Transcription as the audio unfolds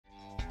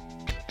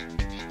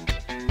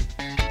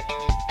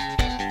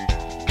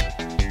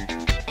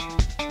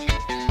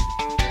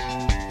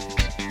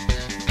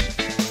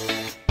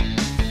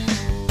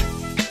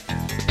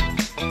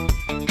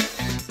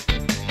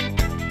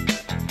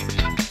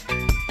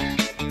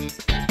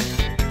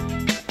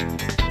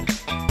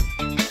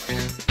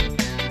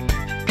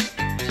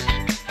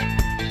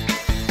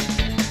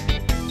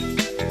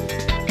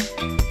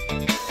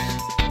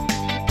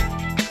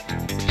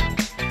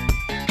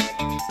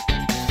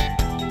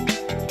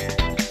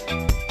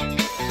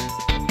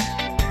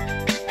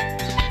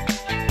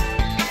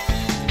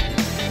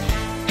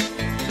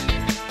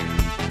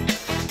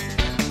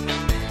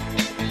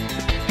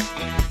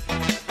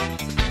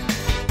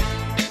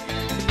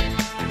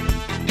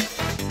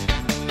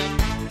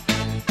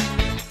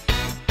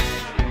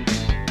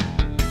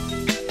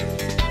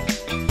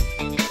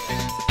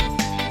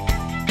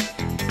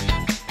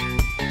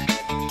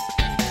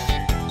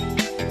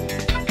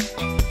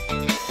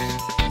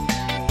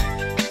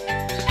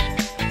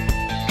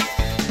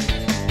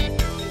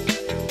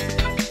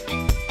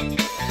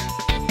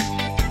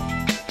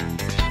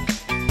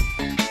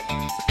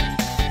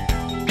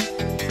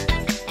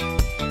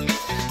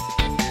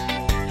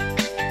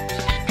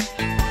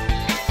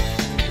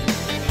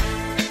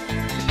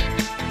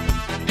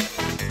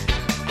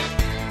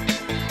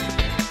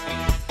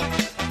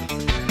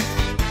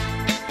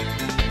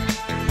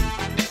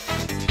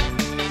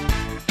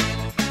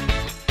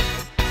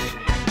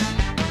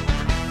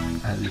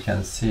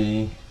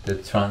see the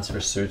transfer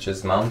switch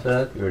is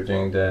mounted. We're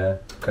doing the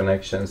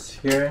connections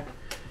here,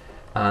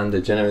 and the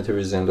generator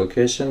is in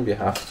location. We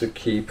have to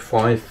keep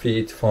 5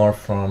 feet far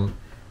from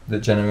the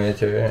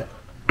generator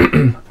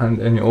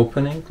and any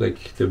opening,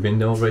 like the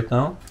window right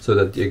now, so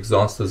that the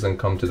exhaust doesn't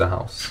come to the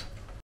house.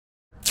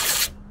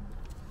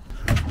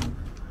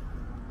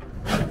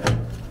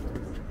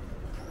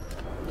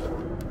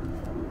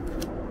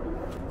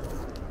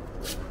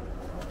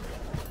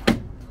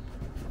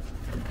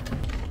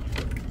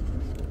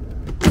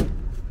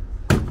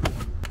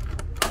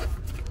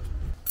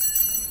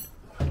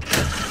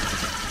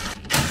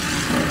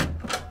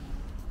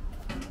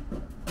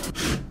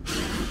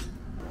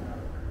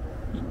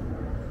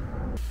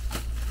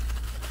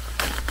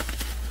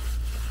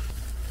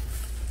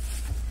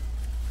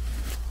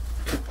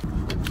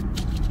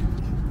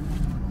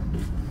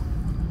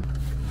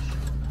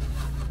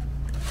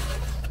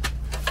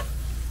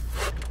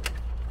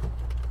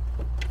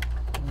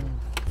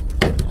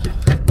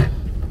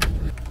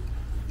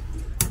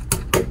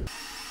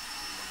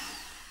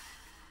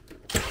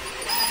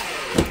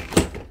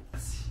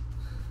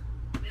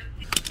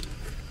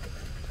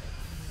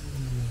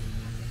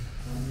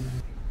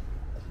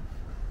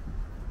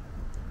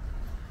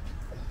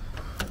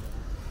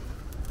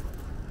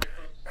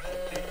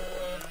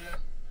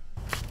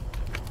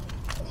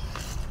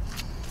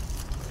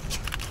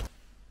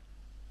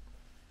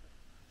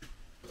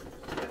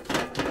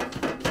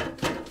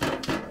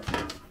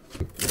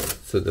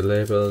 So the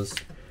labels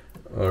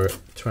are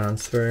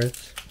transferred.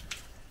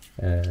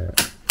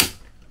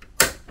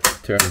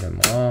 Turn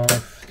them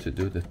off to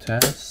do the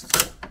test.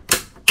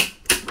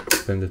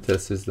 When the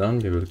test is done,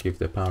 we will give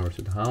the power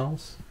to the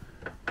house.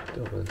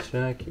 Double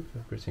check if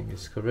everything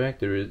is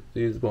correct.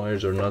 These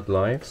wires are not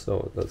live,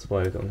 so that's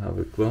why I don't have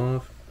a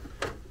glove.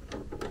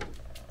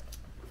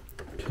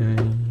 Okay.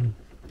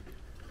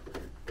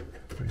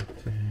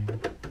 Everything.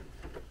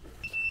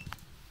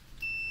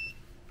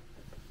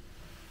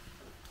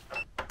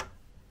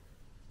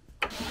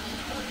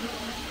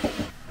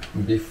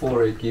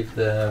 Before I give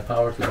the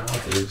power to the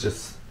house, I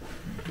just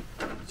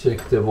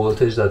check the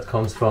voltage that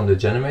comes from the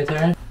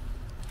generator.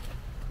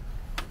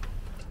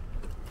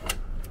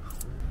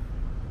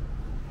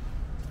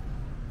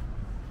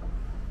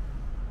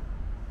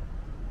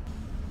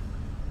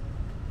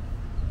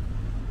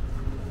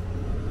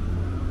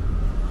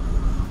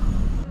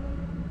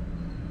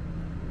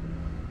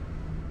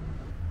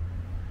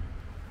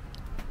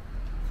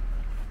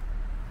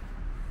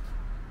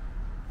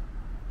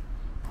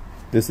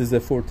 This is a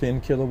 14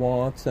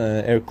 kilowatt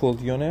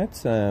air-cooled unit.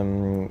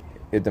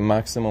 The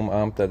maximum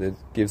amp that it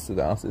gives to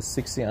the house is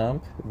 60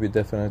 amp. We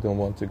definitely don't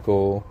want to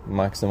go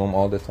maximum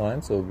all the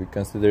time, so we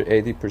consider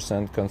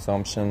 80%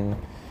 consumption,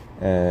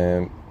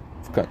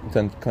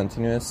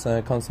 continuous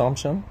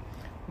consumption,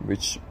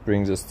 which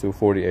brings us to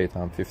 48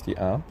 amp, 50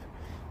 amp.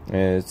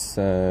 It's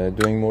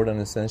doing more than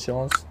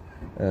essentials,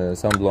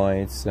 some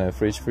lights,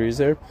 fridge,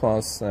 freezer,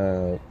 plus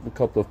a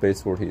couple of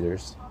baseboard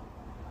heaters.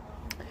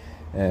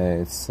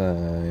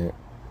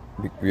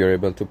 We are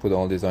able to put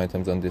all these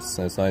items on this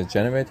size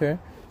generator.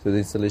 So the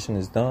installation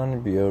is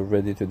done. We are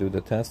ready to do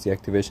the test. The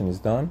activation is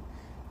done.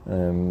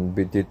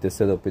 We did the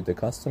setup with the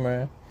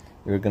customer.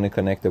 We're going to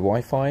connect the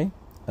Wi-Fi,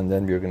 and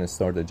then we're going to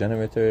start the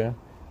generator,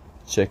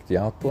 check the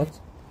output,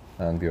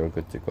 and we are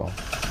good to go.